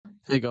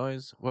Hey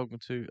guys, welcome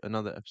to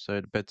another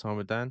episode of Bedtime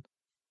with Dan.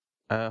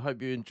 I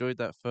hope you enjoyed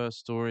that first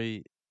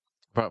story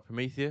about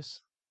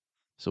Prometheus.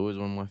 It's always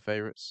one of my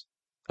favorites.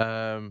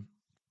 Um,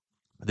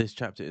 this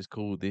chapter is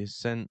called The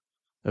Ascent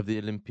of the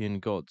Olympian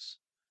Gods.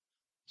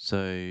 So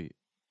I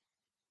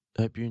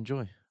hope you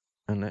enjoy.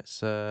 And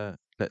let's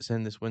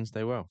end this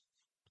Wednesday well.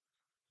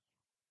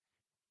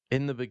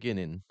 In the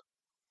beginning,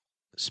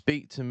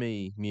 speak to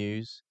me,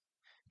 Muse.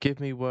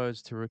 Give me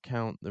words to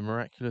recount the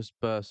miraculous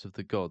births of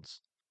the gods.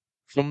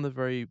 From the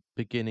very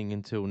beginning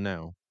until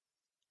now,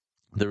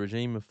 the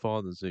regime of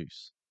Father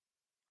Zeus.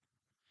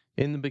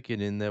 In the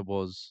beginning there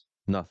was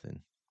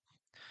nothing.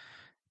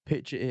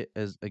 Picture it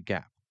as a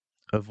gap,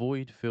 a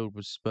void filled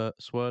with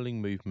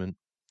swirling movement,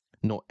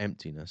 not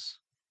emptiness.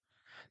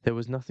 There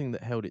was nothing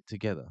that held it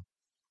together,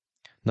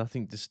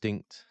 nothing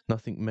distinct,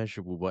 nothing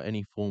measurable by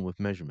any form of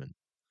measurement.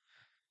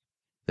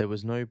 There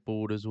was no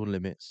borders or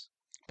limits,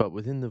 but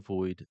within the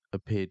void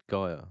appeared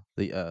Gaia,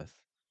 the earth,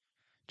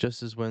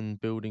 just as when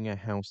building a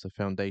house the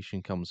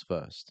foundation comes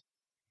first.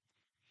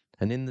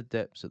 And in the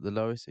depths at the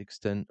lowest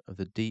extent of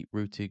the deep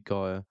rooted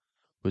Gaia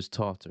was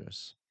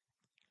Tartarus,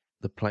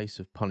 the place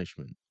of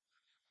punishment,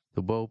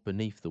 the world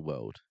beneath the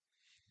world.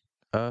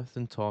 Earth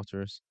and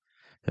Tartarus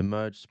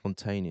emerged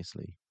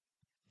spontaneously,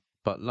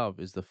 but love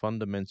is the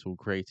fundamental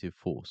creative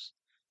force.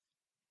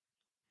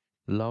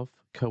 Love,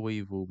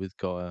 coeval with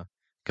Gaia,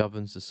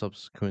 governs the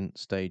subsequent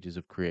stages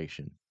of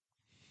creation.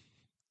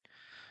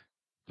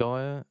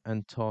 Gaia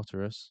and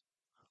Tartarus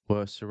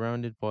were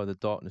surrounded by the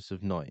darkness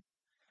of night,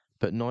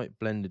 but night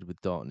blended with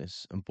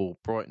darkness and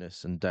brought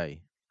brightness and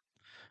day.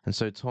 And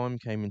so time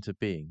came into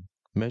being,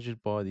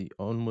 measured by the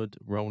onward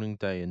rolling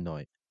day and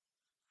night.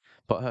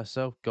 But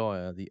herself,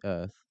 Gaia, the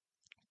earth,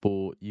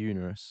 bore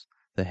Uranus,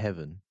 the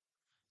heaven,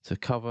 to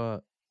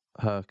cover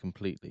her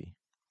completely.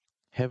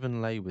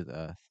 Heaven lay with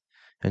earth,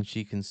 and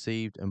she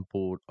conceived and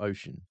bore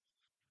ocean,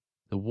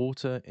 the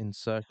water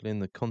encircling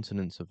the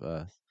continents of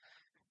earth,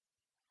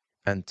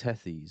 and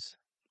Tethys,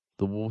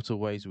 the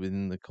waterways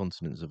within the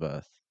continents of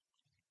earth.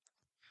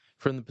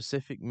 From the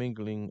Pacific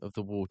mingling of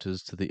the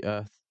waters to the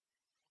earth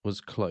was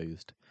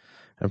clothed,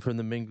 and from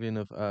the mingling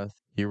of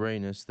earth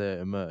Uranus there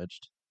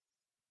emerged,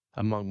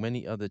 among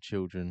many other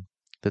children,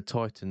 the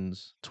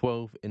Titans,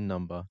 12 in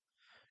number,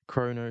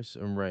 Cronos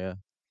and Rhea,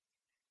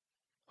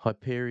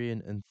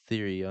 Hyperion and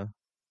Theria,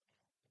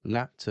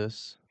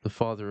 Laptus, the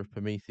father of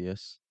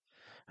Prometheus,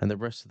 and the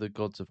rest of the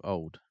gods of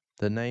old.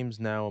 Their names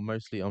now are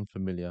mostly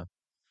unfamiliar,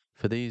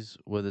 for these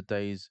were the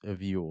days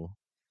of yore.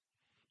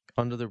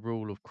 Under the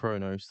rule of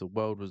Cronos, the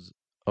world was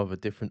of a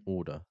different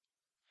order,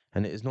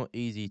 and it is not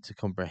easy to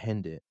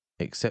comprehend it,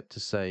 except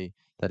to say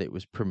that it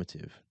was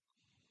primitive.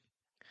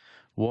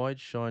 Wide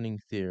shining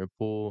Thera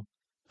bore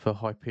for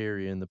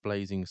Hyperion the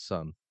blazing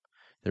sun,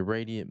 the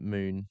radiant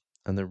moon,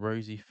 and the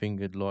rosy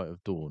fingered light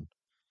of dawn,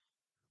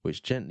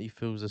 which gently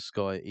fills the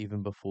sky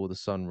even before the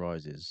sun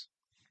rises.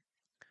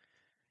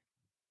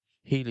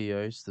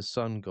 Helios, the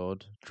sun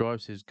god,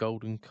 drives his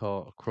golden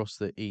cart across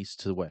the east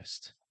to the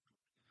west,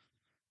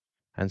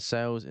 and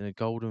sails in a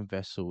golden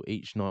vessel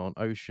each night on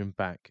ocean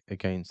back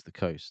against the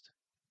coast,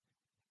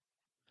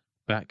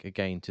 back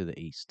again to the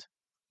east.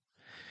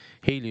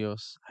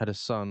 Helios had a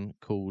son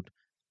called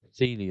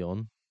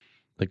Thelion,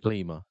 the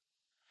Gleamer,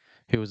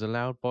 who was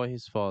allowed by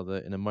his father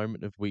in a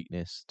moment of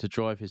weakness to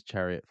drive his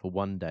chariot for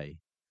one day.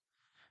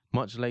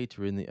 Much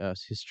later in the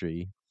Earth's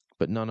history,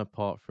 but none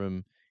apart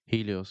from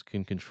Helios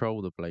can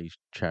control the blazed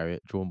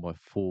chariot drawn by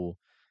four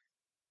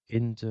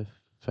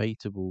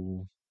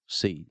indefatigable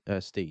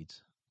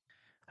steeds.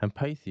 And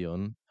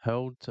Pantheon,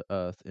 hurled to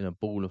earth in a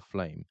ball of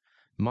flame,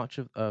 much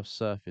of earth's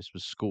surface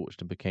was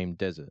scorched and became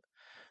desert,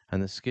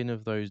 and the skin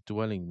of those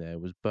dwelling there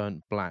was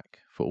burnt black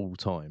for all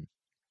time.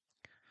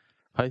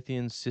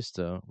 Pythion's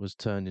sister was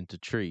turned into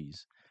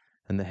trees,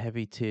 and the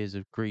heavy tears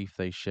of grief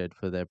they shed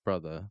for their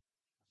brother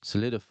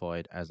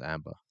solidified as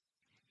amber.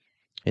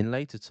 In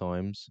later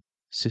times,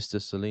 sister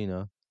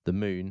Selena, the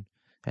moon,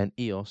 and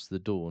Eos, the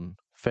dawn,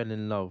 fell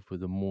in love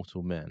with a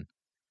mortal man.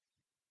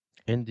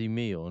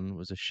 Endymion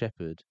was a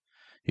shepherd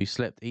who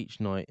slept each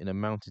night in a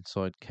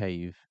mountainside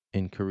cave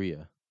in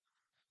Korea.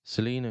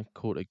 Selena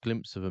caught a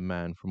glimpse of a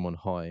man from on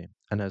high,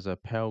 and as her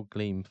pale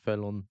gleam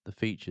fell on the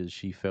features,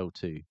 she fell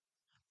too.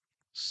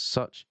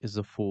 Such is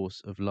the force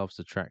of love's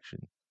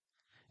attraction.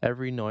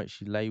 Every night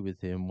she lay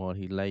with him while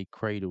he lay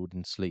cradled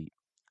in sleep,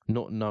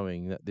 not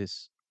knowing that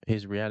this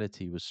his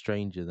reality was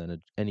stranger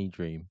than any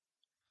dream.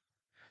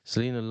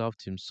 Selena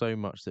loved him so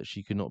much that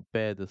she could not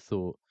bear the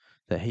thought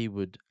that he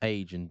would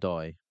age and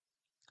die.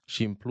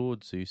 She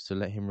implored Zeus to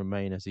let him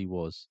remain as he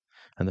was,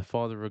 and the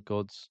father of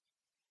gods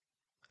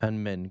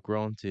and men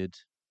granted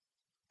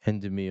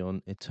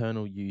Endymion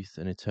eternal youth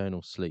and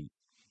eternal sleep,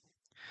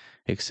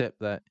 except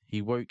that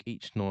he woke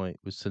each night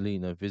with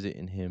Selena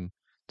visiting him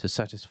to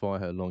satisfy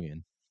her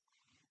longing.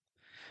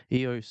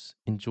 Eos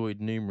enjoyed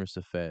numerous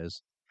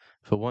affairs,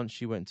 for once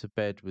she went to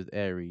bed with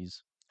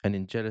Ares, and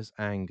in jealous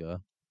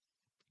anger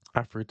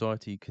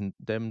Aphrodite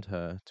condemned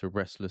her to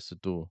restless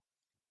ardor.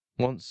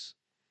 Once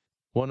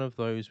one of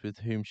those with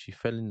whom she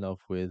fell in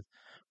love with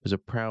was a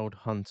proud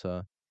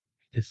hunter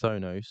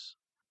Tithonus,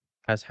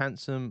 as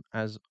handsome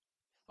as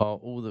are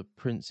all the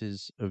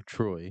princes of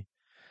Troy,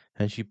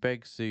 and she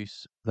begged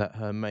Zeus that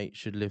her mate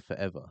should live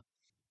forever.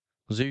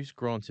 Zeus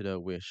granted her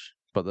wish,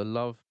 but the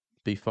love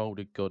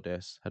befolded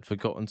goddess had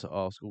forgotten to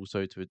ask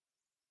also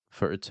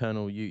for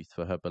eternal youth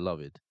for her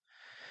beloved.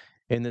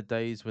 In the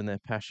days when their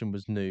passion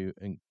was new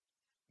and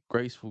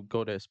graceful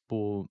goddess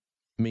bore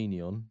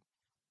Menion,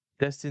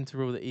 destined to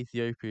rule the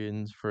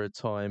Ethiopians for a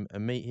time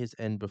and meet his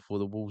end before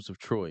the walls of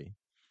Troy.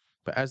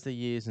 But as the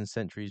years and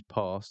centuries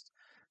passed,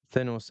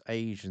 Thenos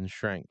aged and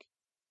shrank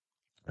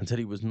until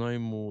he was no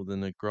more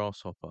than a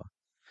grasshopper,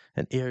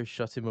 and Eos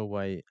shut him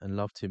away and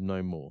loved him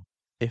no more.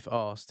 If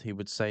asked, he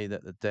would say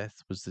that the death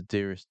was the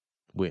dearest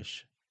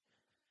wish.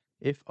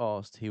 If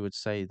asked, he would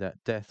say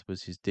that death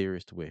was his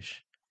dearest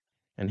wish.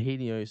 And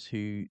Helios,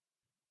 who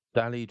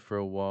dallied for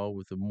a while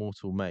with the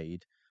mortal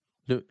maid,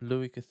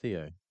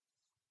 Leucothea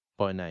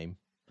by name,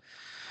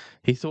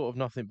 he thought of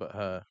nothing but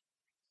her,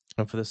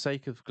 and for the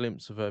sake of a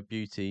glimpse of her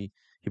beauty,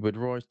 he would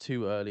rise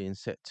too early and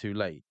set too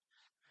late.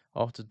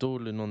 After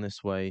dawdling on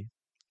this way,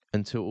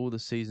 until all the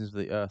seasons of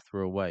the earth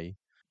were away,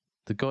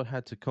 the god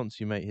had to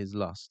consummate his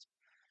lust,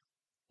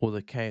 or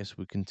the chaos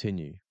would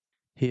continue.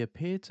 He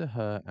appeared to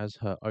her as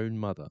her own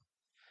mother,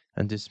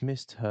 and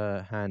dismissed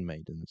her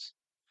handmaidens,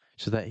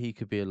 so that he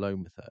could be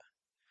alone with her.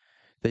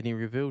 Then he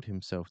revealed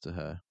himself to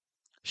her.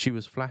 She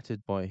was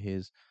flattered by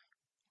his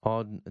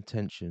ardent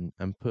attention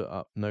and put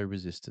up no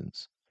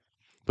resistance.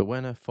 But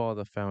when her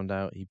father found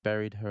out, he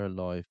buried her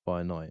alive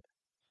by night,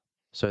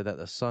 so that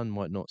the sun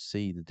might not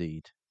see the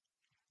deed.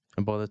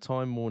 And by the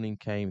time morning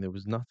came, there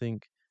was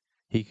nothing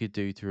he could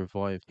do to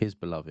revive his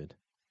beloved.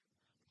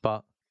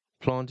 But,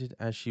 planted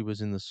as she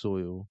was in the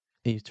soil,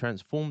 he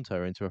transformed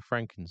her into a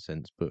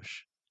frankincense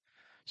bush,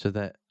 so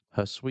that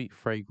her sweet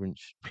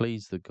fragrance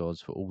pleased the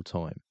gods for all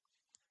time.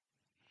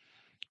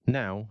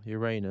 Now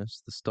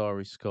Uranus, the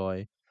starry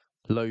sky,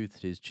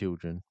 loathed his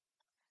children,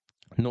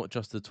 not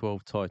just the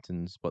 12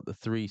 Titans, but the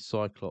three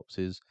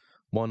Cyclopses,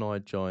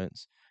 one-eyed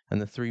giants,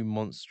 and the three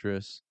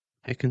monstrous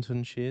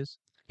Hecatoncheires,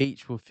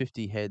 each with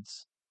 50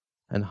 heads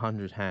and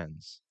 100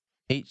 hands.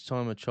 Each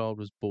time a child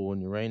was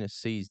born, Uranus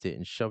seized it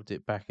and shoved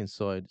it back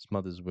inside its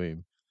mother's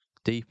womb,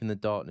 deep in the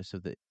darkness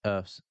of the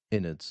earth's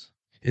innards.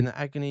 In the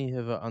agony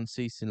of her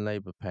unceasing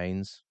labor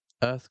pains,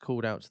 Earth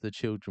called out to the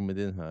children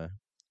within her,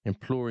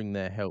 imploring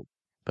their help,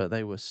 but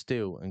they were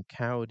still and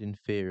cowered in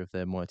fear of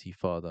their mighty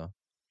father,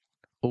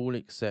 all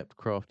except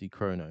crafty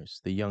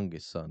Cronos, the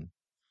youngest son.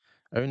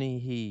 Only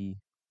he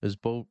was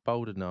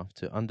bold enough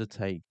to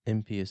undertake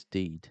impious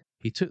deed.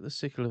 He took the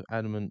sickle of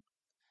adamant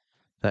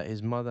that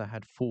his mother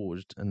had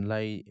forged and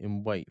lay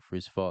in wait for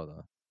his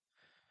father.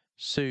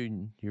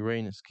 Soon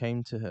Uranus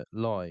came to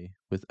lie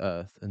with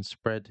Earth and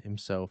spread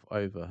himself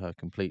over her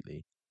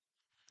completely.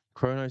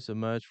 Cronos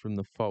emerged from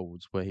the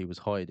folds where he was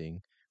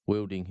hiding,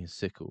 wielding his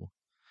sickle,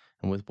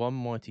 and with one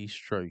mighty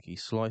stroke he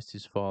sliced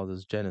his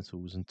father's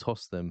genitals and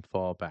tossed them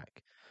far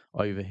back,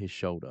 over his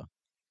shoulder.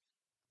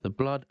 The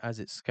blood, as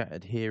it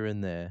scattered here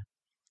and there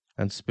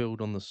and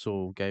spilled on the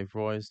soil, gave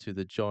rise to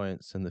the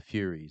giants and the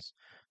Furies,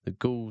 the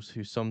ghouls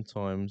who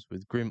sometimes,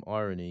 with grim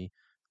irony,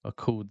 are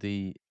called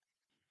the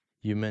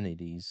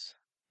Eumenides,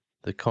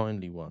 the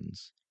kindly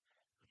ones.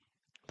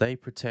 They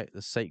protect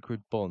the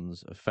sacred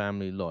bonds of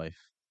family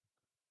life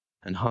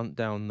and hunt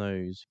down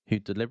those who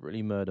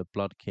deliberately murder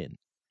blood kin.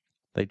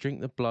 They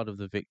drink the blood of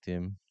the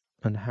victim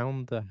and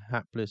hound the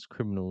hapless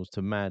criminals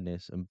to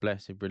madness and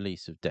blessed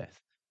release of death.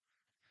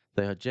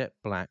 They are jet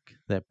black,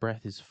 their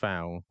breath is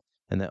foul,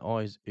 and their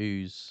eyes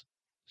ooze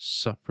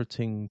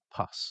suppurating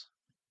pus.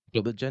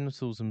 But the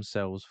genitals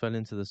themselves fell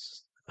into the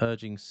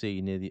urging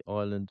sea near the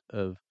island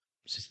of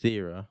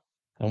Cythera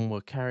and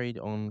were carried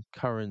on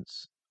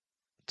currents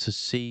to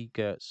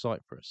sea-girt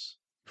Cyprus.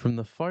 From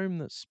the foam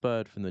that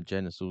spurred from the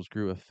genitals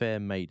grew a fair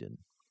maiden,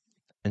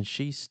 and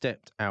she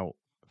stepped out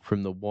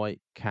from the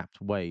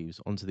white-capped waves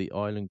onto the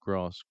island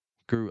grass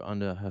grew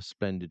under her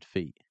splendid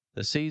feet.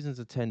 The seasons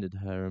attended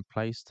her and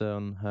placed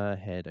on her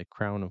head a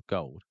crown of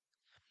gold,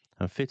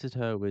 and fitted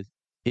her with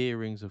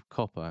earrings of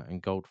copper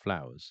and gold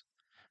flowers.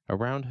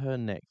 Around her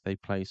neck they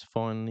placed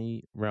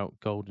finely wrought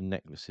golden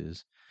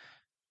necklaces,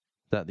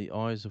 that the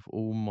eyes of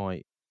all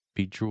might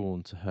be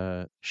drawn to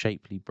her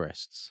shapely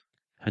breasts.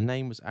 Her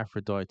name was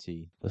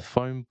Aphrodite, the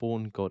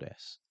foam-born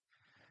goddess,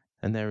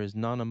 and there is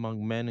none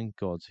among men and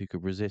gods who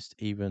could resist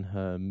even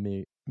her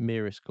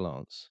merest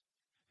glance.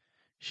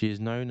 She is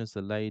known as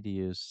the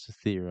Lady of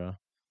Cythera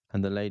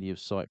and the Lady of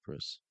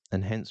Cyprus,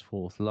 and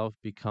henceforth love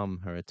become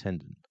her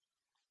attendant.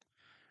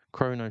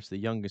 Cronos, the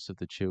youngest of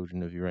the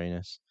children of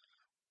Uranus,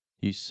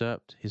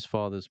 usurped his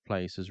father's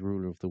place as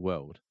ruler of the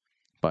world,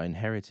 but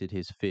inherited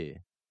his fear,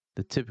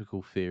 the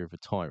typical fear of a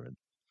tyrant.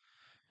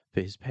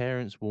 For his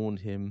parents warned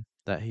him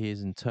that he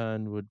in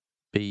turn would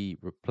be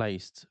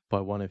replaced by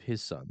one of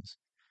his sons.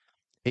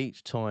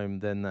 Each time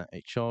then that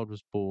a child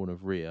was born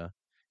of Rhea,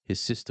 his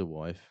sister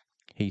wife,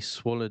 he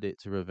swallowed it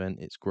to prevent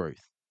its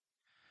growth.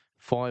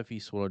 5 he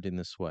swallowed in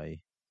this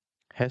way: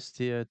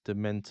 Hestia,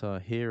 Demeter,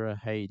 Hera,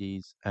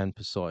 Hades, and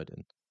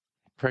Poseidon.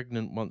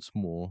 Pregnant once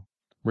more,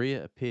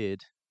 Rhea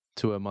appeared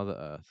to her mother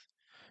Earth,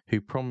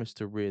 who promised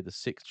to rear the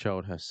sixth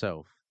child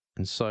herself.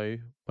 And so,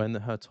 when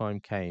her time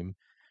came,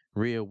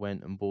 Rhea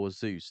went and bore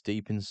Zeus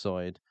deep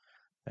inside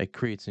a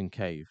Cretan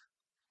cave,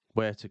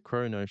 where to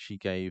Cronos she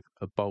gave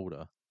a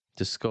boulder,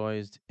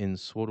 disguised in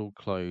swaddled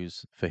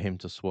clothes for him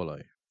to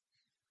swallow.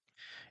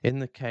 In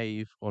the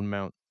cave on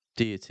Mount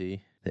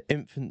Deity, the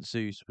infant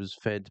Zeus was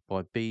fed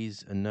by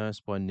bees and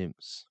nursed by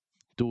nymphs,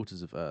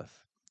 daughters of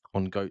Earth,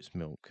 on goat's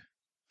milk,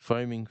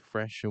 foaming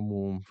fresh and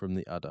warm from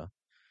the udder.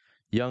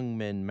 Young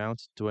men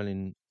mounted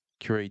dwelling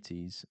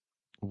Curetes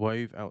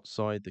wove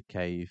outside the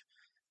cave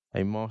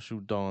a martial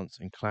dance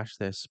and clashed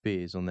their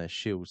spears on their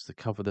shields to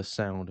cover the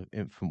sound of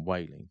infant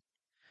wailing.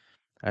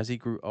 As he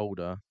grew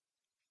older,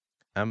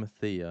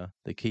 Amathea,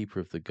 the keeper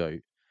of the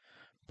goat,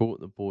 brought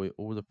the boy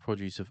all the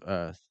produce of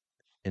earth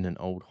in an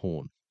old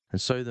horn. And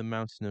so the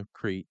mountain of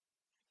Crete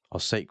are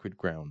sacred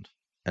ground.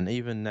 And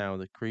even now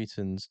the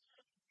Cretans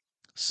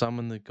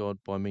summon the god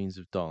by means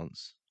of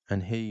dance,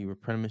 and he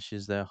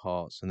replenishes their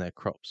hearts and their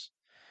crops.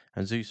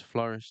 And Zeus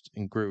flourished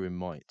and grew in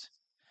might,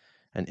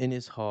 and in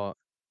his heart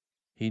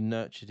he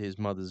nurtured his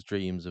mother's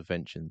dreams of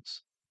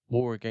vengeance,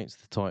 war against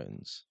the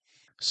Titans.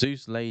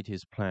 Zeus laid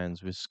his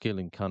plans with skill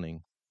and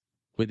cunning.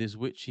 With his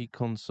witchy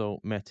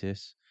consort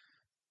Metis,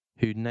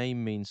 whose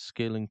name means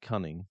skill and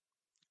cunning,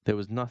 there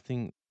was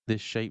nothing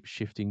this shape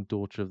shifting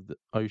daughter of the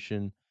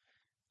ocean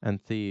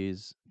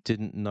Antheus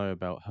didn't know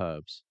about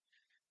herbs,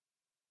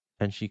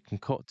 and she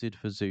concocted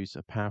for Zeus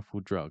a powerful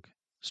drug,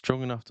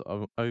 strong enough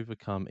to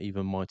overcome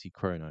even mighty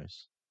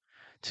Cronos.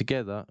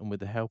 Together, and with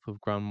the help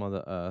of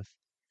Grandmother Earth,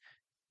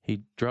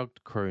 he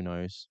drugged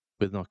Cronos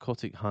with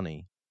narcotic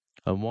honey,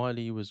 and while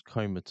he was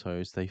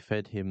comatose, they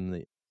fed him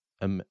the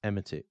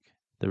emetic.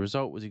 The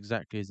result was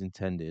exactly as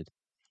intended.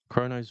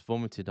 Cronos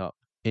vomited up,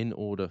 in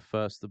order,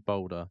 first the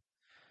boulder,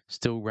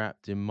 still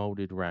wrapped in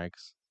moulded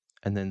rags,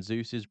 and then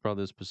Zeus's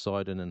brothers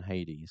Poseidon and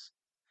Hades,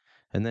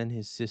 and then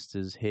his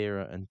sisters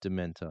Hera and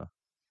Demeter,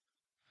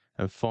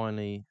 and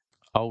finally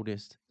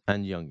oldest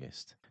and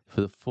youngest,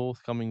 for the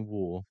forthcoming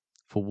war,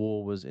 for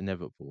war was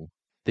inevitable.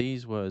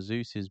 These were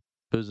Zeus's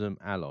bosom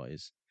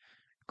allies.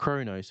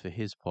 Cronos, for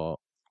his part,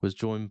 was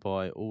joined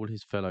by all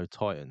his fellow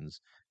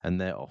Titans and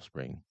their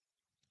offspring,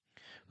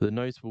 with the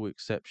notable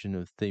exception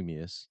of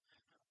Theseus,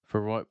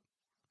 for right,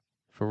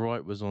 for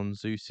right was on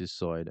Zeus's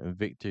side, and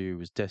victory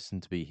was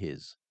destined to be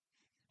his.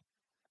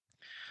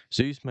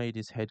 Zeus made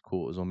his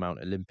headquarters on Mount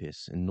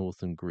Olympus in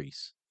northern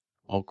Greece,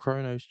 while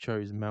Cronos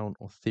chose Mount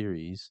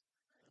Othyres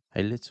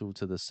a little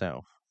to the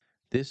south.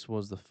 This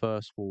was the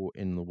first war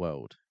in the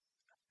world,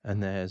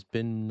 and there has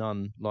been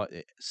none like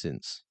it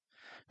since.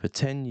 For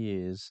 10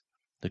 years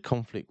the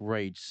conflict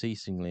raged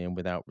ceasingly and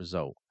without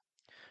result.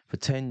 For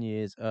 10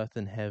 years earth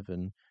and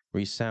heaven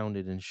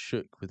resounded and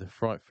shook with the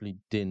frightful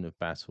din of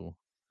battle.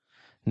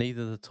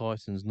 Neither the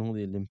Titans nor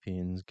the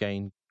Olympians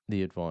gained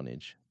the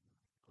advantage.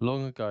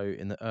 Long ago,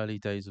 in the early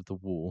days of the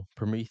war,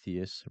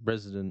 Prometheus,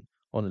 resident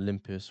on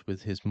Olympus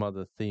with his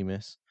mother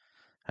Themis,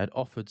 had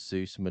offered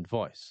Zeus some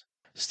advice.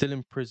 Still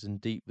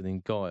imprisoned deep within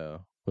Gaia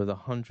were the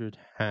hundred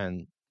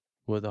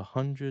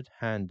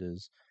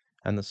handers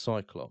and the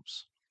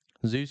Cyclops.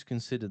 Zeus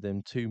considered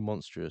them too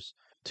monstrous,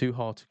 too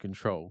hard to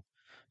control,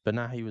 but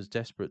now he was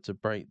desperate to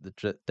break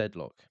the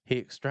deadlock. He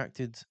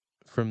extracted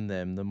from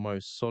them the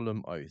most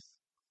solemn oath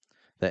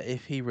that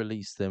if he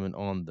released them and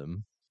armed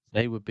them,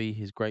 they would be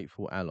his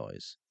grateful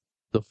allies.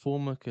 The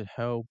former could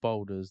hurl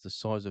boulders the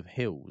size of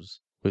hills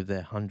with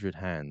their 100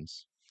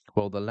 hands,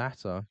 while the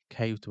latter,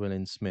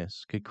 cave-dwelling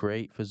smiths, could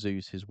create for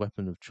Zeus his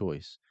weapon of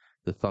choice,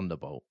 the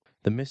thunderbolt,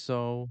 the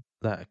missile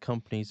that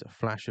accompanies a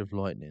flash of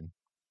lightning,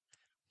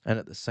 and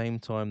at the same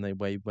time they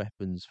weighed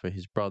weapons for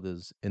his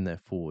brothers in their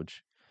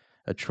forge,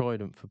 a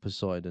trident for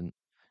Poseidon,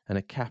 and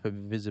a cap of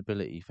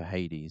invisibility for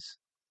Hades.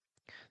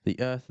 The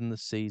earth and the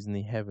seas and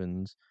the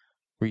heavens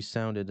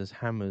resounded as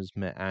hammers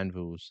met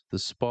anvils, the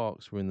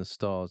sparks were in the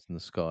stars in the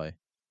sky.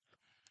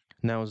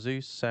 Now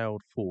Zeus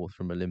sailed forth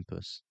from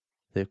Olympus,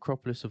 the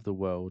acropolis of the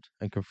world,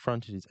 and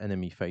confronted his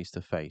enemy face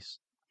to face.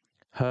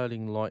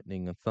 Hurling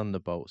lightning and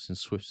thunderbolts in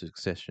swift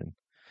succession,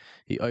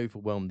 he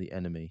overwhelmed the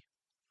enemy.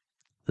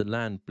 The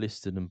land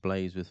blistered and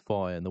blazed with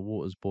fire, and the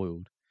waters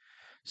boiled.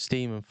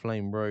 Steam and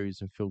flame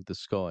rose and filled the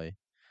sky.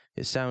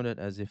 It sounded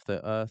as if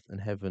the earth and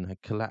heaven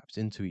had collapsed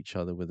into each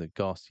other with a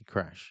ghastly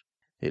crash.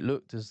 It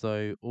looked as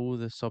though all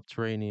the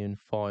subterranean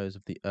fires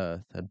of the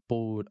earth had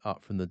boiled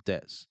up from the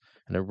depths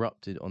and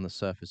erupted on the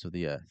surface of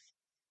the earth.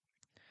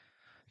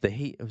 The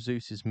heat of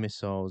Zeus's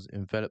missiles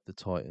enveloped the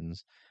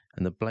Titans,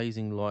 and the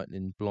blazing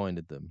lightning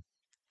blinded them.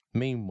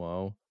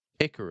 Meanwhile,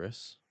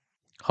 Icarus,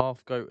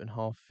 half goat and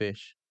half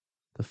fish,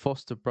 the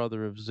foster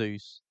brother of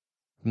Zeus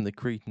from the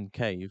Cretan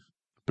cave,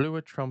 blew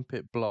a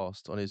trumpet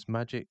blast on his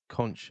magic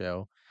conch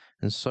shell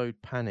and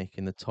sowed panic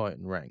in the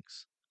Titan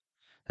ranks.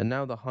 And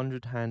now the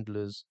 100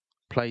 handlers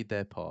played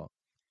their part.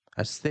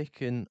 As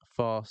thick and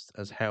fast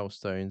as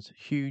hailstones,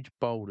 huge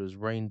boulders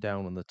rained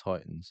down on the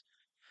Titans,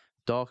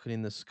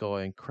 darkening the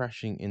sky and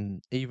crashing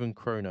in even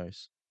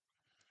Cronos.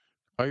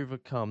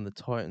 Overcome, the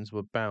Titans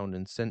were bound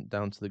and sent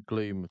down to the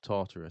gloom of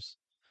Tartarus.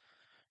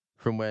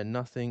 from where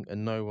nothing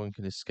and no one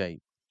can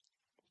escape,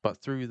 but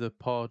through the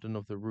pardon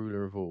of the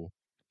ruler of all.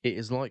 It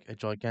is like a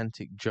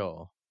gigantic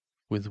jar,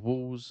 with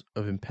walls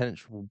of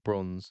impenetrable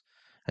bronze,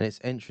 and its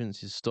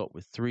entrance is stopped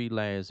with 3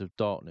 layers of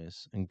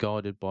darkness and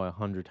guarded by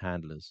 100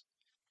 handlers.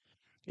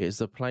 It is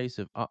the place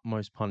of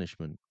utmost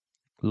punishment,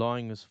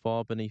 lying as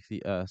far beneath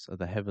the earth as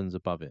the heavens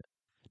above it.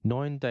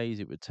 9 days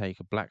it would take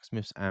a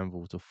blacksmith's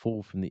anvil to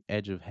fall from the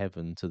edge of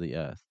heaven to the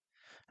earth,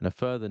 and a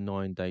further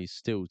 9 days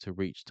still to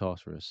reach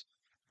Tartarus.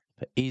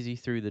 But easy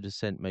through the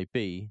descent may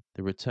be,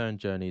 the return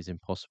journey is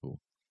impossible.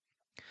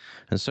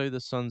 And so the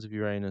sons of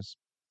Uranus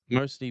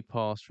mostly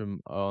pass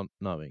from our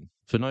knowing.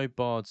 For no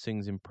bard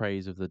sings in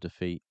praise of the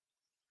defeat,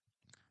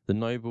 the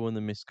noble and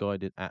the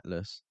misguided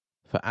Atlas,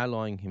 for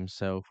allying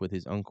himself with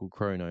his uncle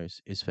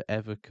Cronos, is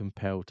forever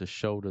compelled to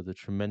shoulder the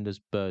tremendous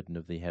burden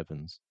of the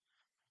heavens.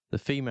 The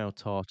female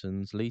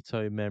Tartans,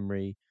 Leto,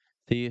 Memory,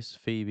 Theus,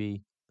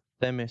 Phoebe,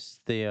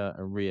 Themis, Thea,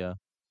 and Rhea,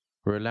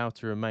 were allowed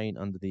to remain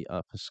under the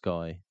upper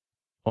sky,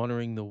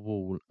 honouring the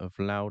wall of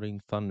louding,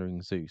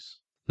 thundering Zeus.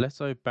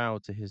 Leto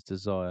bowed to his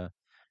desire,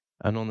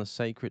 and on the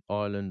sacred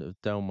island of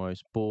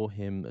Delmos bore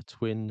him a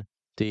twin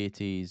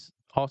deities,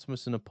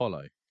 Artemis and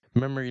Apollo.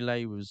 Memory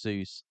lay with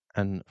Zeus,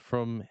 and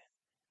from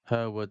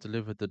her were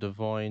delivered the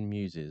divine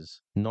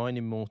muses, 9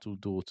 immortal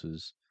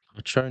daughters,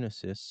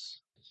 patronesses,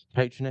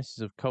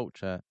 patronesses of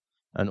culture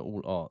and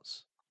all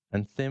arts.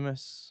 And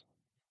Themis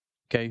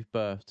gave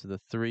birth to the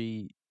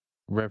 3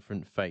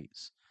 reverent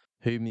fates,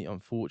 whom the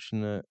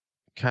unfortunate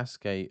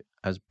cascade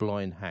as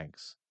blind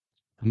hags.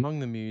 Among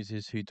the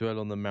muses who dwell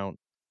on the Mount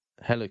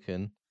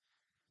Helicon,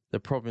 the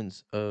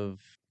province of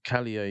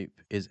Calliope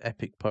is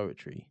epic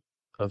poetry,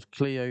 of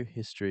Clio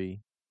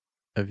history,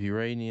 of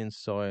Uranian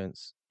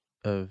science,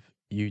 of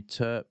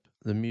Euterpe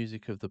the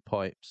music of the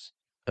pipes,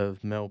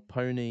 of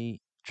Melpone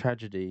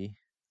tragedy,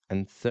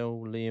 and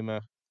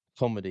Thelema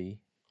comedy,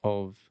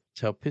 of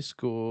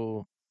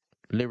Telpiscor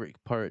lyric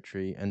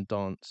poetry and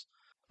dance,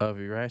 of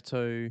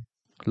Erato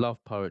love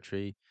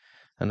poetry,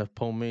 and of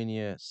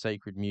Polmenia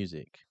sacred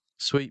music.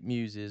 Sweet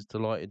muses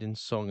delighted in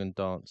song and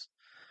dance,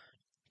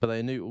 but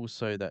they knew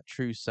also that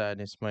true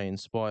sadness may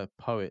inspire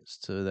poets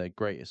to their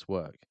greatest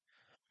work.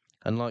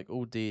 And like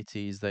all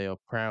deities, they are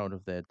proud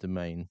of their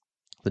domain.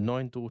 The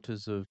 9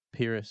 daughters of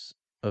Pyrrhus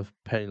of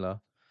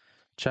Pella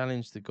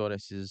challenged the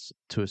goddesses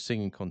to a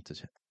singing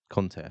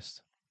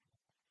contest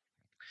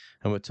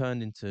and were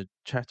turned into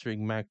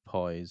chattering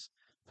magpies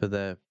for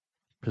their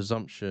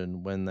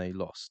presumption when they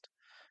lost.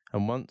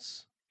 And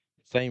once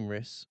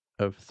Thamris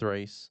of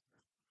Thrace,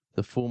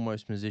 the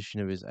foremost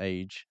musician of his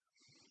age,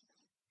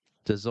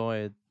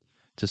 desired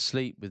to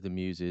sleep with the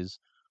muses,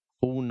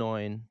 all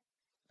 9,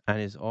 and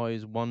his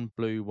eyes, one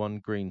blue, one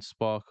green,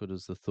 sparkled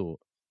as the thought.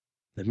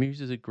 The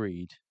muses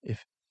agreed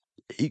if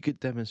he could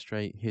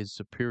demonstrate his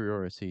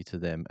superiority to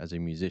them as a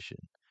musician.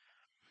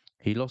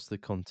 He lost the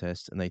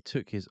contest, and they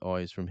took his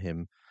eyes from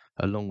him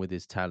along with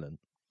his talent.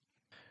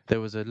 There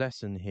was a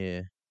lesson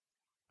here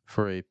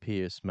for a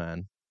pious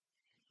man.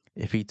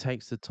 If he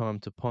takes the time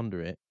to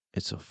ponder it,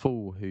 it's a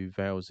fool who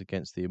vows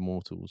against the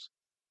immortals.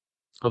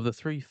 Of the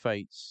 3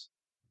 fates,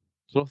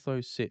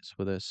 Clotho sits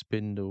with her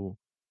spindle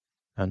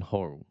and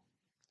horror,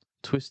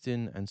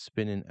 twisting and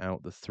spinning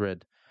out the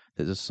thread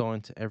that's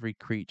assigned to every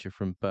creature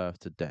from birth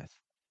to death.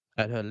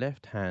 At her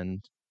left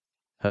hand,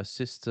 her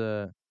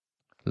sister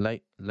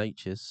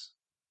Lachis,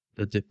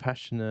 the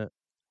dispassionate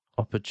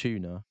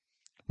opportuner,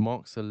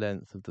 marks the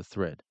length of the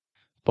thread.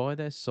 By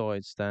their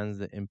side stands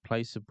the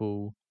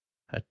implacable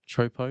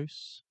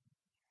Atropos,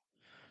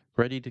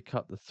 ready to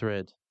cut the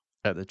thread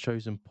at the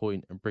chosen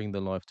point and bring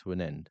the life to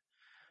an end.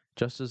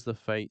 Just as the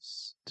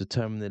fates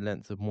determine the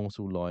length of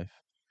mortal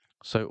life,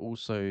 so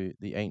also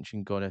the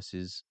ancient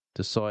goddesses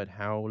decide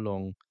how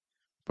long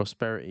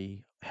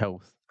prosperity,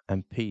 health,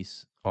 and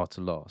peace are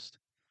to last.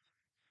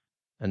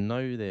 And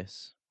know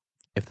this: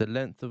 if the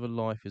length of a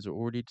life is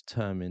already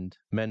determined,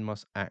 men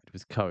must act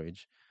with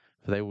courage,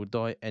 for they will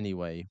die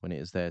anyway when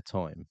it is their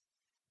time.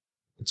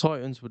 The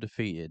Titans were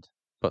defeated,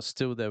 but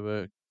still there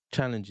were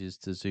challenges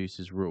to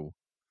Zeus's rule.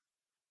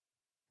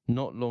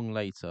 Not long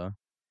later,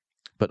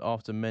 but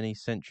after many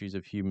centuries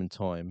of human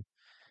time,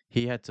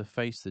 he had to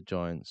face the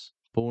giants,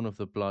 born of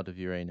the blood of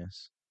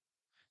Uranus.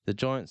 The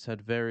giants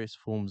had various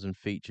forms and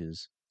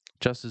features,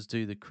 just as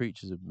do the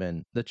creatures of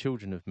men, the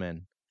children of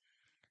men,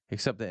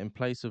 except that in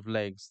place of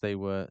legs they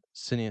were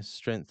sinuous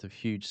strength of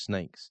huge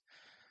snakes,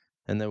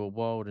 and they were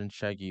wild and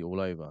shaggy all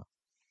over.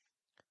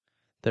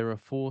 They were a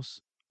force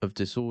of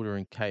disorder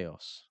and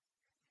chaos,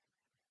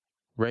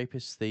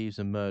 rapists, thieves,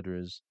 and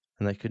murderers,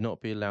 and they could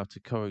not be allowed to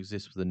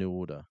coexist with the new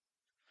order.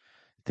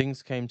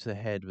 Things came to a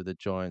head with the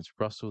giants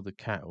rustled the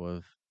cattle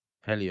of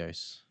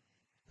Helios,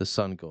 the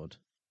sun god.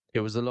 It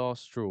was the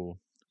last straw.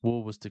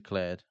 War was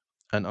declared.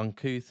 An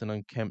uncouth and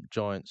unkempt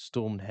giant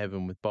stormed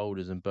heaven with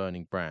boulders and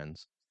burning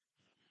brands.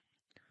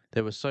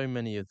 There were so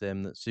many of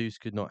them that Zeus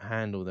could not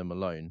handle them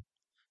alone,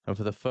 and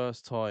for the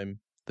first time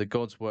the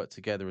gods worked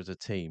together as a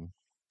team.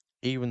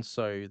 Even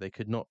so, they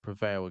could not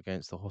prevail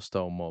against the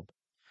hostile mob,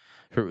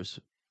 for it was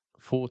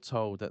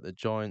foretold that the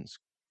giants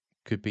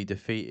could be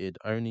defeated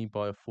only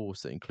by a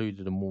force that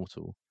included a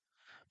mortal,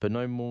 but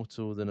no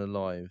mortal than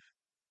alive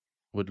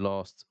would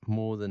last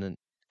more than an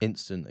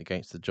instant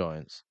against the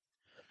giants.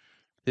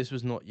 This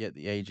was not yet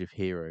the age of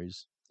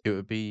heroes. It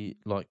would be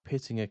like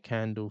pitting a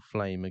candle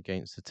flame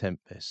against a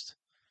tempest,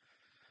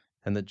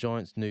 and the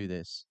giants knew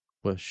this,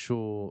 were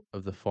sure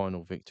of the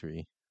final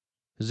victory.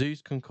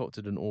 Zeus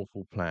concocted an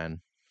awful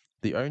plan.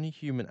 The only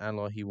human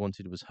ally he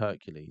wanted was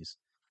Hercules,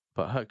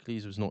 but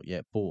Hercules was not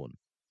yet born.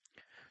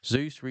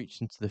 Zeus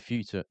reached into the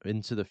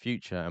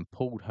future and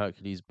pulled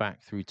Hercules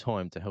back through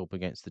time to help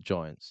against the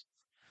giants.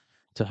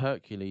 To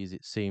Hercules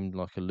it seemed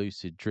like a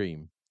lucid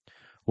dream,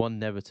 one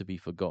never to be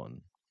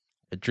forgotten,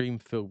 a dream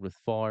filled with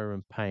fire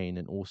and pain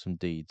and awesome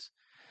deeds.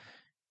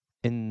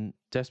 In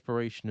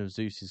desperation of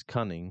Zeus's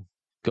cunning,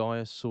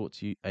 Gaia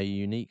sought a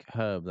unique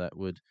herb that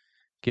would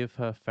give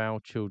her foul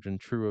children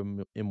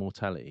true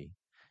immortality,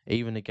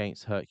 even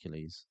against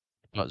Hercules.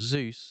 But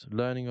Zeus,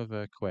 learning of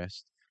her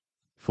quest,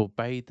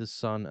 forbade the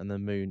sun and the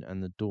moon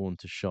and the dawn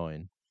to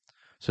shine,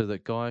 so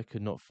that Gaia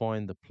could not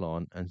find the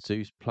plant, and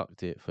Zeus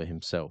plucked it for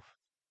himself.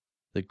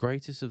 The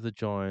greatest of the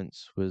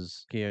giants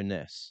was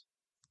Geones,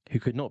 who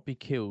could not be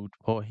killed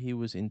while he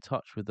was in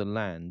touch with the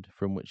land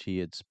from which he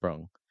had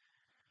sprung.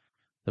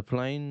 The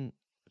plain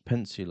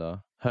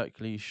Peninsula,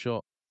 Hercules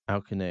shot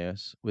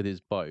Alcinaeus with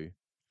his bow,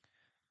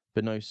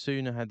 but no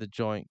sooner had the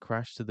giant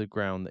crashed to the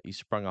ground than he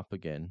sprung up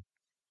again,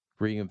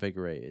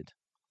 reinvigorated.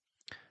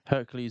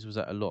 Hercules was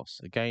at a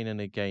loss. Again and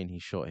again he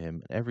shot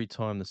him, and every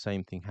time the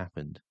same thing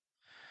happened.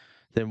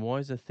 Then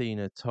wise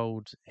Athena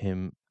told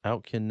him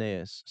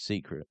Alcinaeus'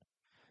 secret,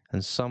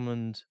 and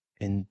summoned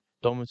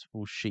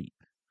indomitable sheep,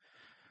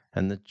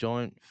 and the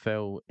giant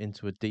fell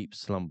into a deep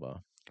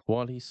slumber.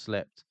 While he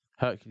slept,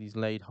 Hercules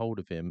laid hold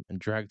of him and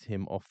dragged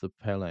him off the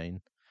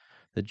plain.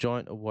 The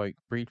giant awoke,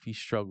 briefly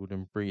struggled,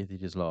 and breathed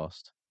his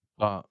last.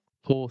 But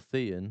poor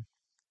Theon,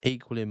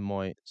 equal in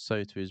might,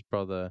 so to his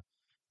brother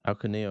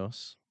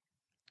Alcinoeus,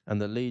 and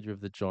the leader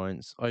of the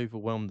giants,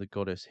 overwhelmed the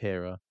goddess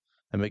Hera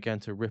and began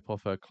to rip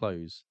off her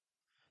clothes,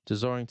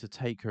 desiring to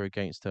take her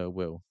against her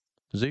will.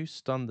 Zeus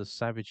stunned the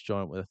savage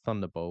giant with a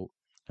thunderbolt,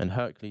 and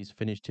Hercules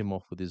finished him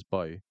off with his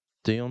bow.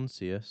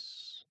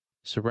 Dionysius,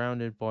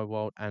 surrounded by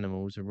wild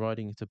animals and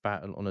riding into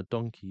battle on a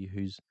donkey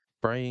whose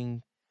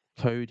braying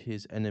cowed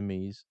his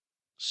enemies,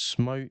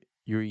 smote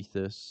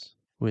Eurystheus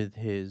with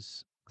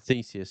his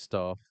Theseus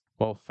staff,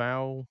 while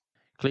foul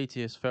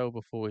Cleitius fell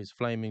before his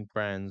flaming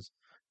brands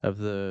of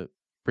the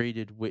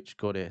breeded witch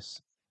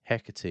goddess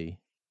Hecate.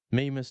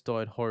 Mimas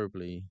died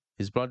horribly,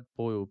 his blood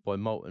boiled by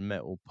molten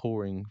metal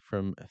pouring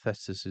from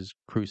Hephaestus's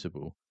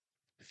crucible.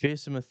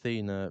 Fearsome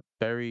Athena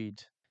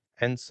buried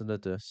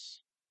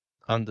Enceladus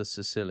under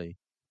Sicily,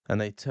 and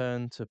they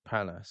turned to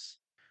Pallas.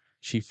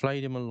 She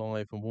flayed him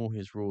alive and wore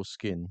his raw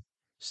skin,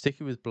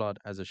 sticky with blood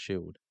as a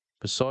shield.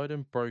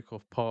 Poseidon broke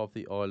off part of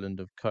the island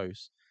of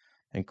Kos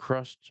and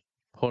crushed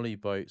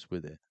Polybotes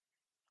with it.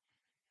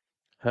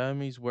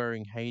 Hermes,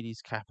 wearing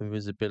Hades' cap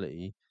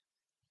invisibility,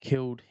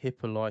 killed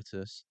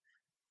Hippolytus,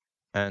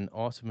 and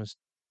Artemis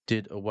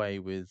did away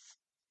with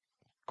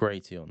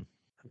Gratian.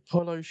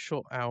 Apollo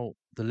shot out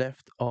the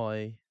left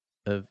eye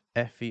of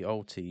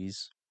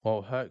Ephialtes,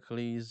 while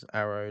Hercules'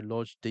 arrow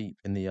lodged deep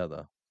in the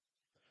other.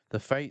 The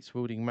Fates,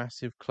 wielding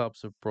massive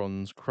clubs of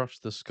bronze,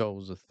 crushed the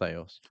skulls of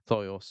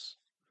Thoos,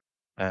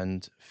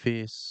 and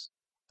fierce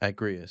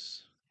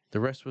Agrias. The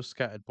rest were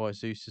scattered by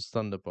Zeus's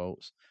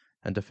thunderbolts,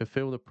 and to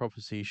fulfill the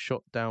prophecy,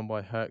 shot down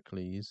by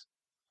Hercules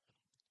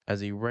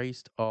as he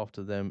raced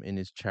after them in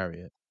his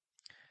chariot.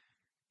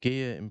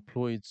 Gaia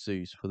implored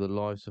Zeus for the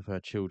lives of her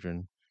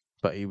children,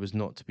 but he was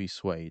not to be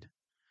swayed.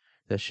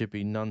 There should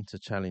be none to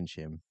challenge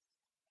him.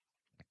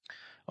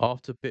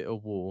 After bitter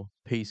war,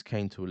 peace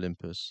came to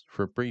Olympus.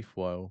 For a brief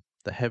while,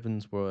 the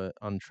heavens were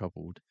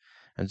untroubled,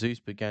 and Zeus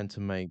began to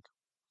make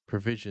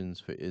provisions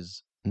for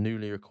his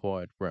newly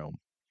acquired realm.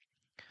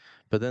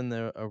 But then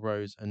there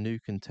arose a new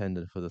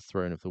contender for the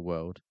throne of the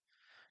world.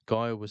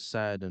 Gaia was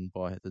saddened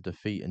by the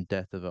defeat and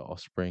death of her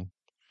offspring,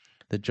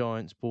 the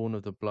giants born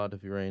of the blood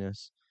of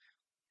Uranus,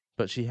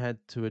 but she had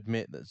to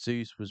admit that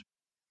Zeus was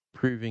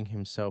proving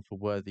himself a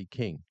worthy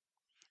king.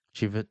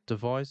 She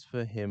devised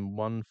for him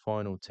one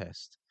final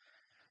test,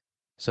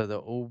 so that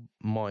all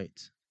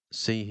might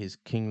see his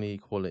kingly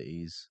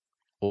qualities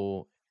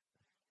or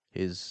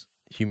his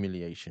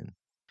humiliation.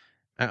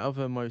 Out of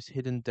her most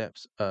hidden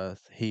depths,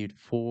 earth heaved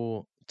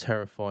four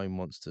terrifying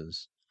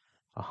monsters.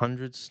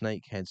 100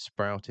 snake heads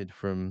sprouted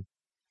from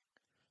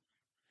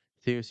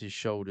Theus's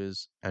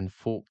shoulders, and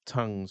forked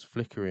tongues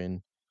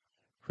flickering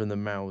from the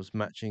mouths,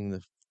 matching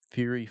the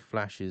fury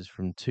flashes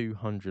from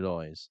 200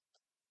 eyes.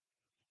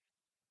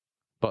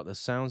 But the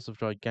sounds the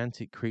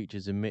gigantic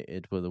creatures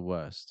emitted were the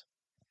worst.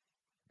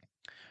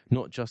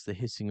 Not just the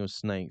hissing of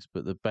snakes,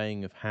 but the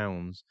baying of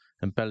hounds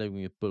and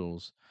bellowing of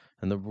bulls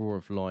and the roar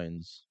of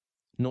lions.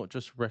 Not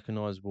just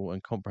recognizable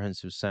and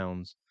comprehensive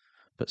sounds,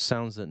 but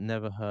sounds that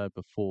never heard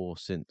before or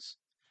since.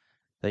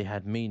 They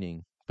had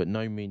meaning, but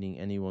no meaning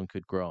anyone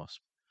could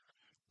grasp.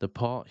 The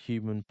part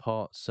human,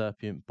 part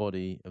serpent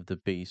body of the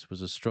beast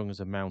was as strong as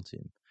a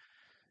mountain,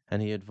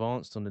 and he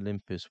advanced on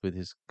Olympus with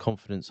his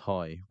confidence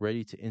high,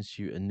 ready to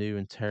institute a new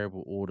and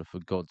terrible order for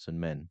gods and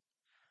men.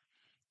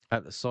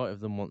 At the sight of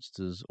the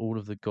monsters, all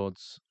of the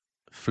gods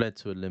fled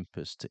to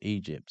Olympus, to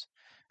Egypt,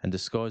 and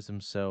disguised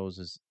themselves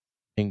as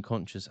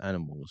unconscious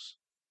animals.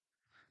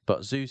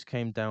 But Zeus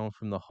came down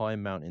from the high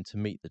mountain to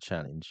meet the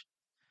challenge.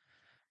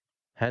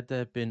 Had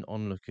there been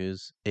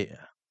onlookers, it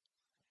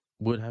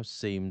would have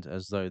seemed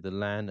as though the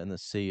land and the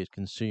sea had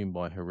consumed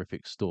by a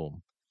horrific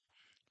storm.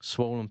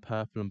 Swollen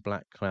purple and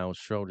black clouds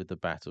shrouded the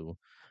battle,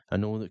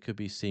 and all that could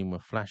be seen were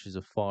flashes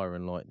of fire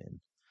and lightning,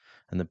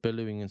 and the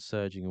billowing and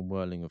surging and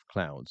whirling of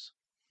clouds.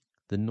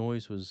 The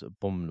noise was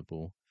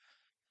abominable.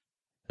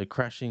 The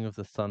crashing of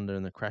the thunder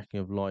and the cracking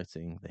of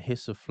lightning, the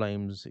hiss of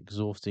flames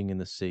exhausting in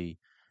the sea,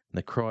 and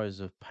the cries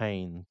of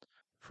pain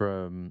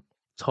from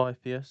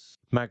Typhoeus,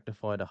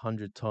 magnified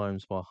 100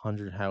 times by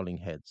 100 howling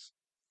heads.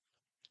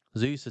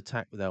 Zeus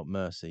attacked without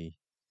mercy,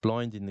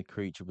 blinding the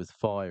creature with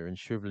fire and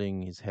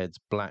shriveling his heads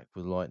black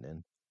with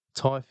lightning.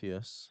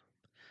 Typhoeus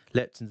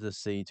leapt into the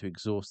sea to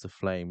exhaust the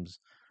flames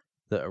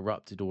that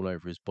erupted all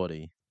over his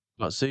body.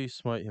 But Zeus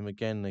smote him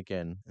again and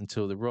again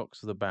until the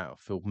rocks of the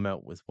battlefield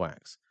melt with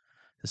wax.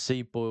 The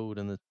sea boiled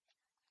and the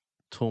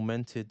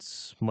tormented,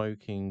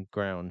 smoking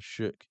ground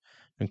shook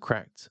and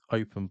cracked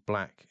open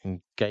black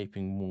and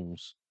gaping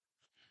walls.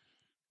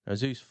 Now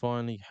Zeus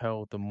finally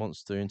hurled the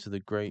monster into the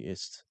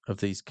greatest of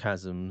these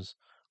chasms,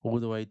 all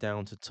the way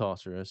down to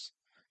Tartarus,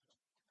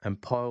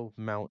 and piled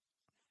Mount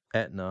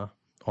Etna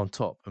on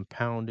top and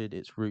pounded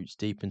its roots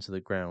deep into the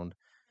ground.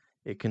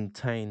 It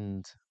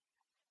contained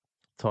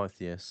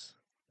Typhoeus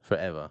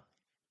forever.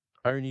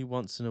 Only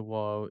once in a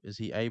while is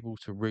he able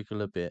to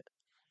wriggle a bit,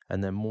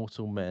 and then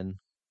mortal men,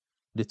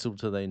 little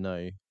do they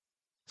know,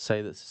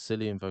 say that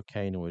Sicilian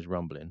volcano is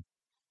rumbling.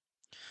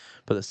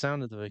 But the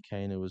sound of the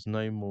volcano was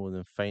no more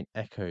than faint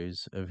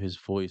echoes of his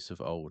voice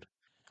of old,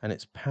 and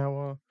its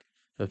power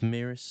of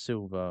merest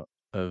silver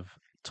of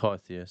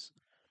Tithias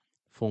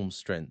formed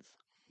strength.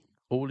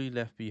 All he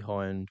left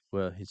behind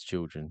were his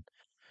children,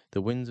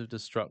 the winds of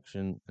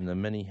destruction and the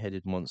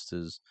many-headed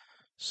monsters,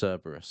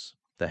 Cerberus,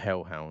 the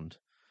hellhound,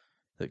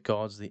 that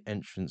guards the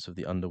entrance of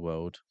the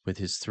underworld, with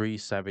his 3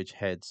 savage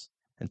heads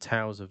and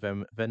tails of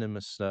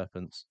venomous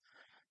serpents,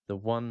 the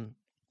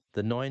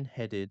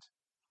 9-headed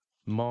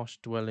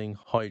marsh-dwelling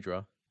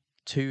Hydra,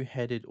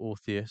 2-headed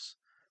Orpheus,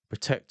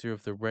 protector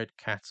of the red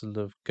cattle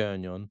of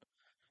Geryon,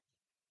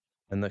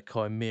 and the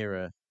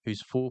Chimera,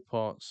 whose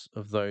foreparts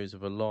of those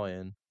of a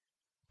lion,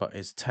 but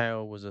his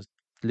tail was a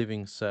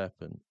living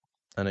serpent,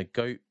 and a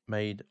goat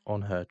made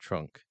on her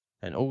trunk.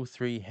 And all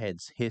 3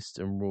 heads hissed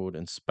and roared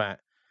and spat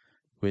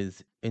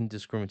with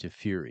indiscriminate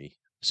fury.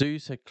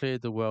 Zeus had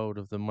cleared the world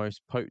of the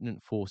most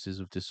potent forces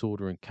of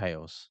disorder and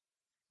chaos,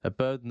 a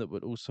burden that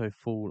would also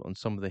fall on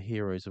some of the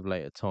heroes of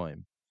later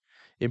time.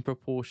 In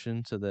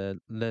proportion to their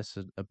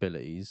lesser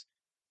abilities,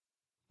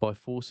 by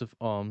force of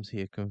arms he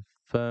had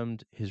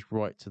confirmed his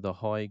right to the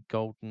high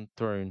golden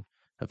throne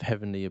of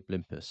heavenly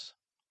Olympus.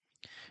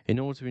 In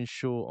order to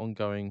ensure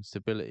ongoing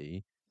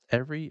stability,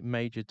 every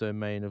major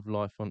domain of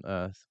life on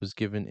earth was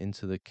given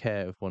into the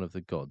care of one of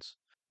the gods,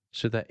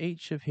 so that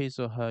each of his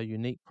or her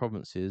unique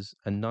provinces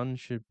and none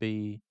should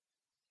be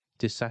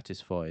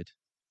dissatisfied.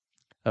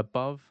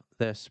 Above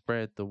there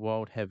spread the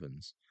wild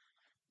heavens.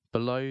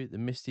 Below, the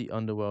misty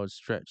underworld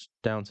stretched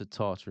down to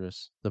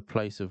Tartarus, the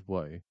place of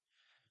woe.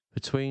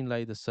 Between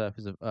lay the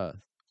surface of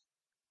earth.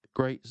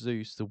 Great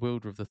Zeus, the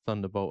wielder of the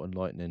thunderbolt and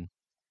lightning,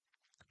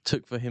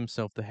 took for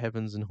himself the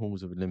heavens and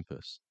halls of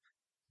Olympus,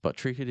 but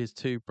treated his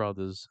 2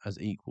 brothers as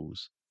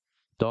equals.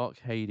 Dark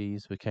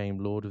Hades became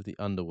lord of the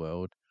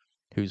underworld,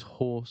 whose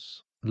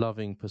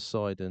horse-loving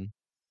Poseidon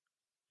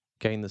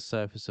gained the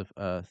surface of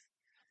earth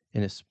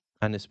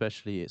and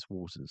especially its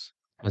waters.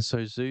 And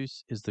so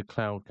Zeus is the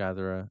cloud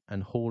gatherer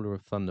and hauler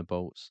of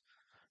thunderbolts,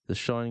 the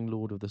shining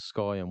lord of the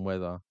sky and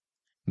weather.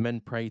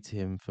 Men pray to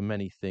him for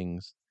many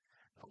things.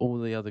 All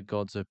the other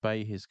gods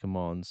obey his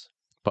commands,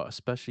 but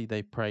especially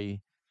they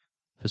pray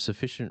for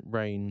sufficient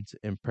rain to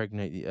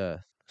impregnate the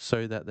earth,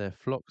 so that their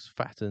flocks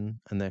fatten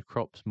and their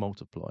crops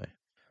multiply.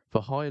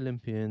 For high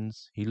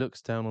Olympians, he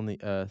looks down on the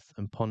earth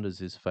and ponders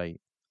his fate.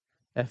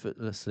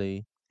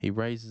 Effortlessly, he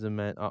raises a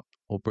man up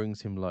or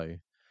brings him low,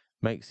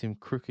 makes him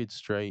crooked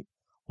straight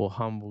or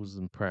humbles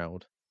them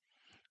proud.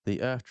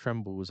 The earth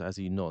trembles as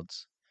he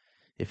nods.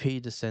 If he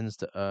descends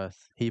to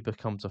earth, he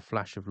becomes a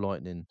flash of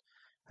lightning,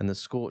 and the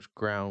scorched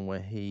ground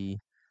where he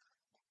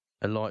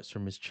alights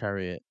from his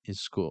chariot is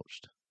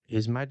scorched.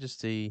 His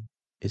majesty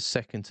is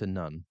second to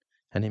none,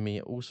 and he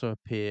may also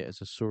appear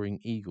as a soaring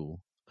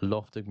eagle,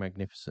 aloft and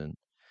magnificent.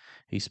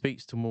 He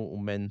speaks to mortal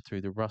men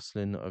through the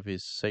rustling of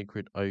his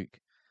sacred oak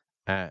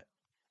at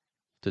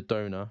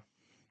Dodona.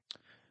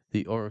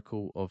 The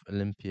oracle of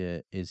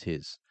Olympia is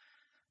his,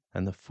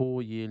 and the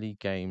 4 yearly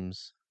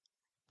games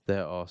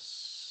there are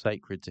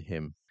sacred to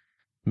him.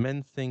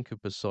 Men think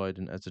of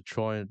Poseidon as a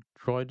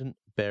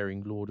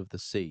trident-bearing lord of the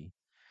sea,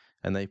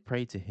 and they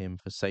pray to him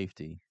for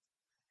safety,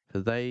 for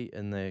they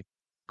and their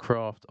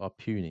craft are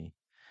puny,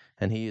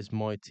 and he is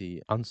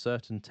mighty,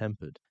 uncertain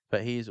tempered.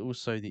 But he is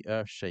also the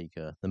earth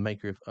shaker, the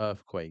maker of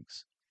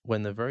earthquakes,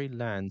 when the very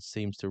land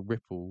seems to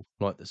ripple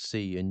like the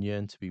sea and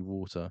yearn to be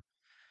water,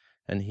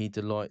 and he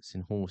delights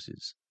in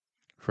horses.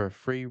 For a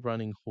free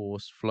running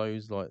horse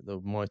flows like the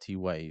mighty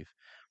wave,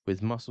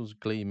 with muscles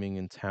gleaming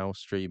and tail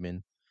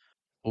streaming.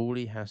 All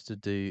he has to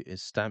do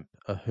is stamp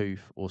a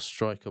hoof or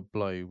strike a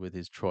blow with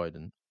his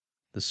trident.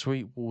 The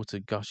sweet water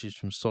gushes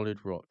from solid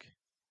rock.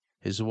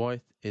 His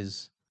wife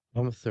is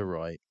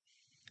Amethyte,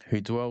 who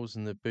dwells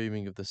in the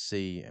booming of the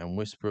sea and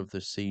whisper of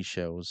the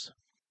seashells,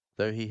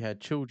 though he had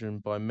children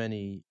by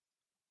many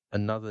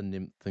another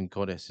nymph and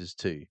goddesses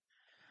too.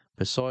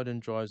 Poseidon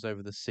drives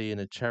over the sea in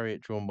a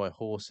chariot drawn by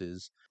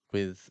horses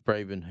with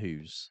braven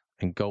hooves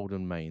and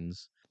golden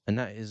manes, and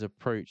at his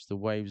approach the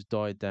waves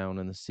die down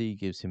and the sea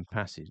gives him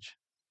passage.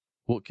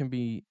 What can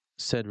be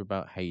said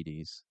about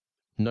Hades?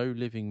 No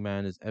living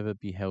man has ever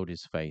beheld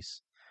his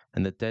face,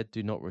 and the dead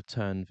do not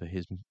return for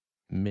his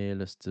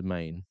mireless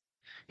domain.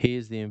 He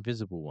is the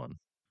invisible one,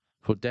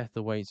 for death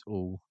awaits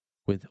all.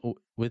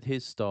 With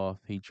his staff,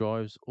 he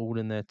drives all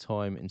in their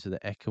time into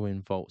the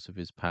echoing vaults of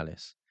his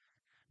palace.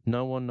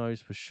 No one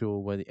knows for sure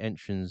where the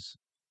entrance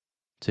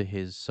to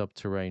his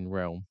subterranean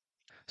realm.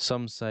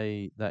 Some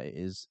say that it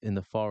is in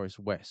the farthest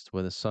west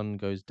where the sun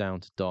goes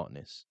down to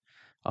darkness.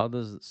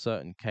 Others that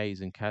certain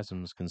caves and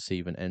chasms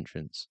conceive an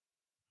entrance.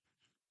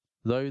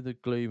 Though the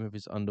gloom of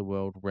his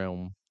underworld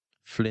realm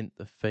flint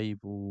the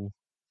feeble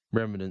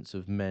remnants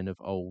of men of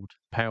old,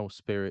 pale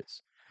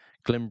spirits,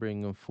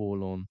 glimmering and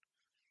forlorn,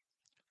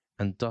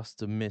 and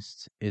dust and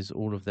mist is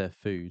all of their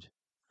food.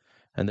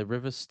 And the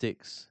river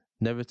Styx,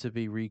 never to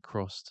be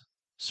recrossed,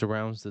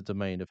 surrounds the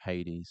domain of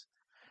Hades,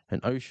 an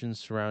ocean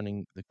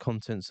surrounding the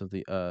contents of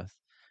the earth,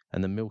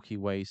 and the Milky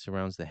Way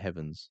surrounds the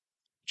heavens.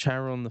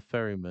 Charon the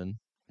ferryman,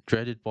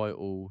 dreaded by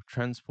all,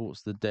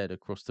 transports the dead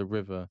across the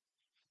river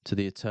to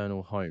the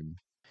eternal home.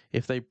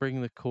 If they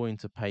bring the coin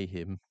to pay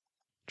him,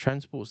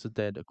 transports the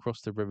dead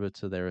across the river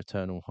to their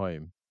eternal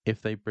home,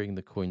 if they bring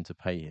the coin to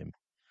pay him.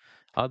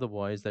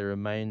 Otherwise, they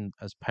remain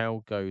as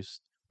pale ghosts,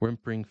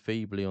 whimpering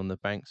feebly on the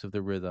banks of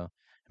the river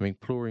and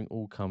imploring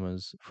all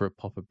comers for a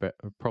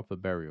proper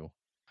burial.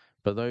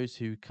 But those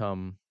who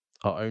come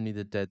are only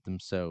the dead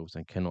themselves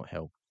and cannot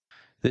help.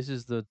 This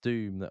is the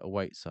doom that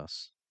awaits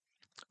us,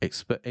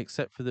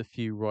 except for the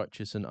few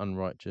righteous and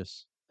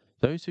unrighteous.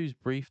 Those whose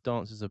brief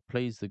dances have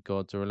pleased the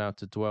gods are allowed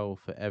to dwell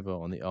forever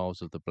on the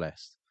Isles of the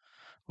Blessed,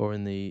 or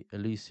in the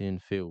Elysian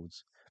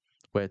fields,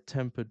 where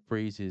tempered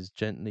breezes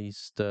gently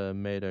stir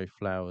meadow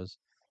flowers,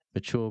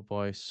 mature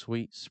by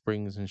sweet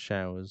springs and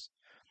showers.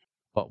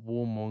 But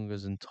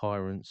warmongers and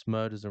tyrants,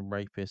 murderers and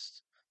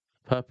rapists,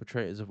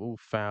 perpetrators of all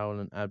foul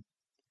and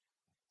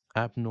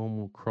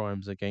abnormal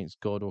crimes against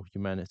God or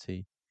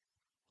humanity,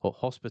 or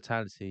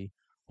hospitality,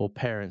 or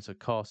parents are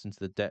cast into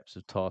the depths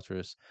of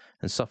Tartarus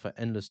and suffer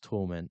endless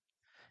torment.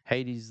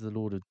 Hades is the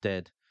lord of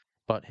dead,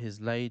 but his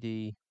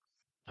lady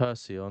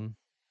Perseon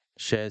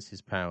shares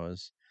his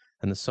powers,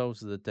 and the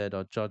souls of the dead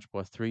are judged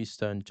by three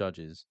stern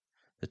judges: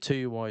 the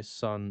two wise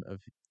son of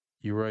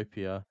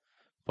Europia,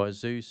 by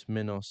Zeus,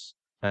 Minos,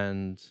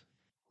 and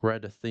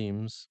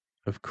Radathemes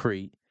of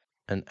Crete,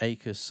 and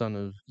Acus, son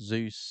of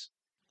Zeus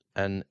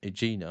and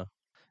Aegina,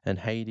 and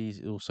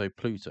Hades also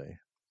Pluto,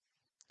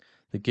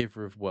 the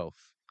giver of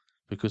wealth,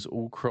 because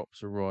all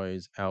crops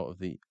arise out of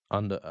the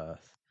under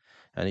earth,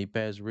 and he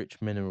bears rich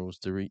minerals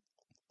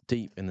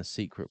deep in the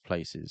secret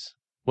places.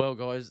 Well,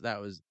 guys, that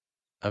was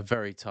a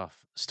very tough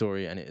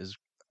story, and it is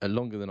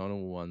longer than our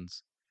normal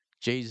ones.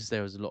 Jesus,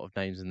 there was a lot of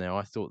names in there.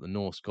 I thought the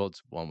Norse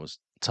gods one was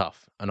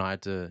tough, and I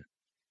had to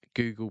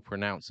Google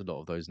pronounce a lot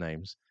of those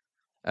names.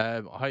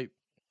 I hope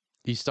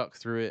you stuck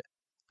through it,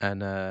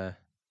 and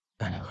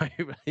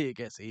hopefully it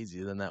gets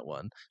easier than that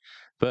one.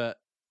 But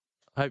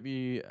I hope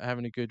you are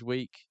having a good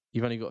week.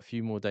 You've only got a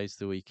few more days to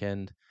the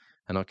weekend,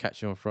 and I'll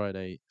catch you on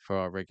Friday for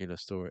our regular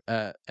story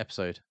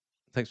episode.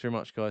 Thanks very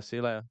much, guys. See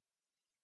you later.